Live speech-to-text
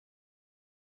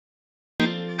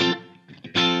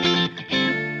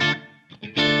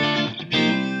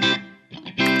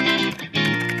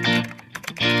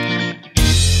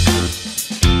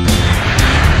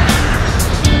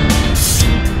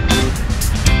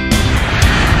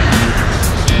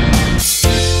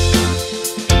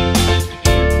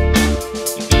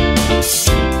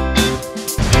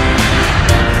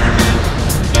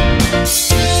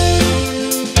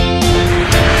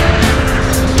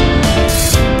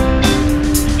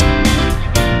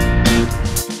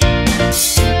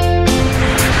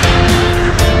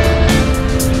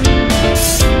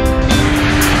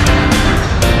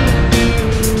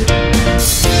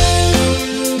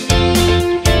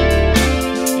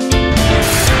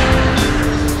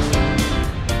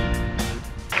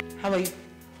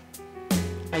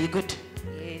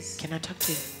talk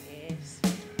to you? Yes.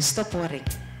 Stop worrying.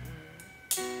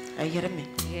 Are you hearing me?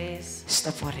 Yes.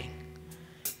 Stop worrying.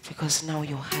 Because now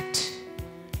your heart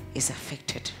is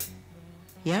affected.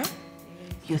 Yeah?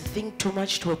 You think too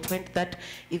much to a point that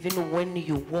even when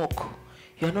you walk,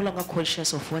 you are no longer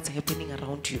conscious of what's happening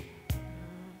around you.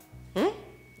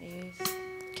 Yes.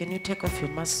 Can you take off your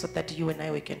mask so that you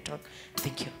and we can talk?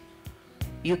 Thank you.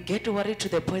 You get worried to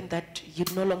the point that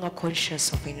you're no longer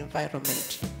conscious of an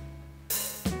environment.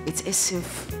 It's as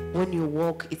if when you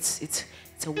walk, it's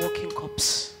a walking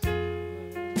corpse.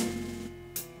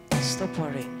 Stop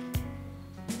worrying.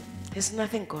 There's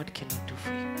nothing God cannot do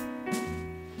for you.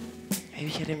 Are you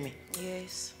hearing me?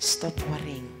 Yes. Stop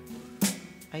worrying.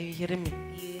 Are you hearing me?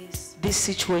 Yes. This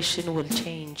situation will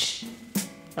change.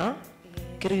 Huh?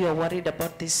 Yes. You are worried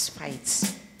about these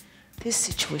fights. This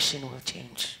situation will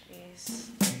change.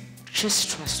 Yes. Just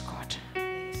trust God.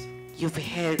 Yes. You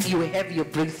have your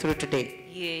breakthrough today.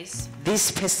 Yes.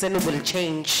 This person will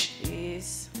change.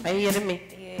 Yes. Are you hearing me?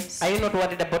 Yes. Are you not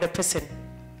worried about a person?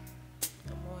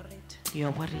 I'm worried. You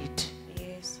are worried.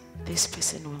 Yes. This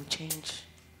person will change.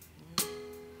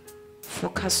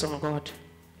 Focus on God.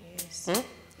 Yes.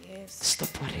 Yes.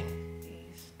 Stop worrying.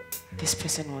 Yes. This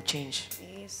person will change.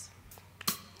 Yes.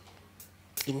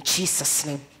 In Jesus'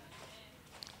 name.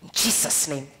 In Jesus'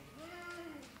 name.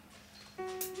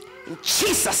 In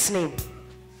Jesus' name.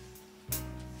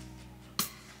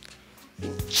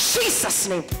 In Jesus'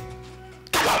 name.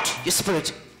 Come out, your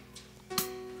spirit.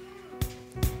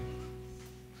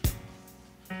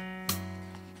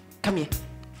 Come here.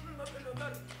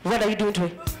 What are you doing to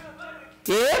me?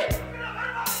 Yeah?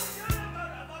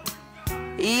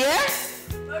 Yeah?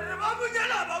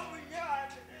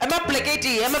 I'm a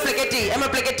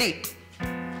placati.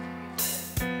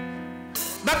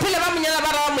 Bapila ba munyala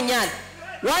ba ra munyala.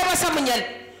 Why ba sa munyala?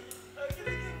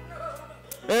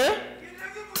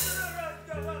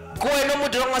 Ko eno mo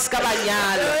dilo ngaska ba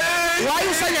nyalo. Why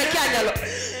you sanya kyanyalo?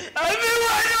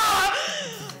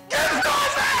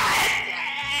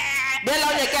 Bela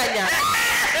o nyakanya.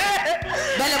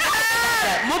 Bela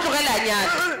mo tlogela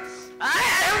nyalo.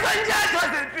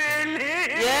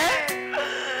 Yeah?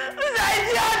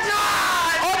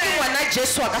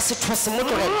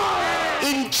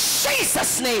 In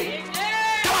Jesus' name.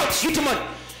 Come out, you demon.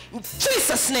 In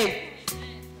Jesus' name.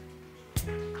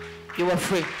 You are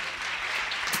free.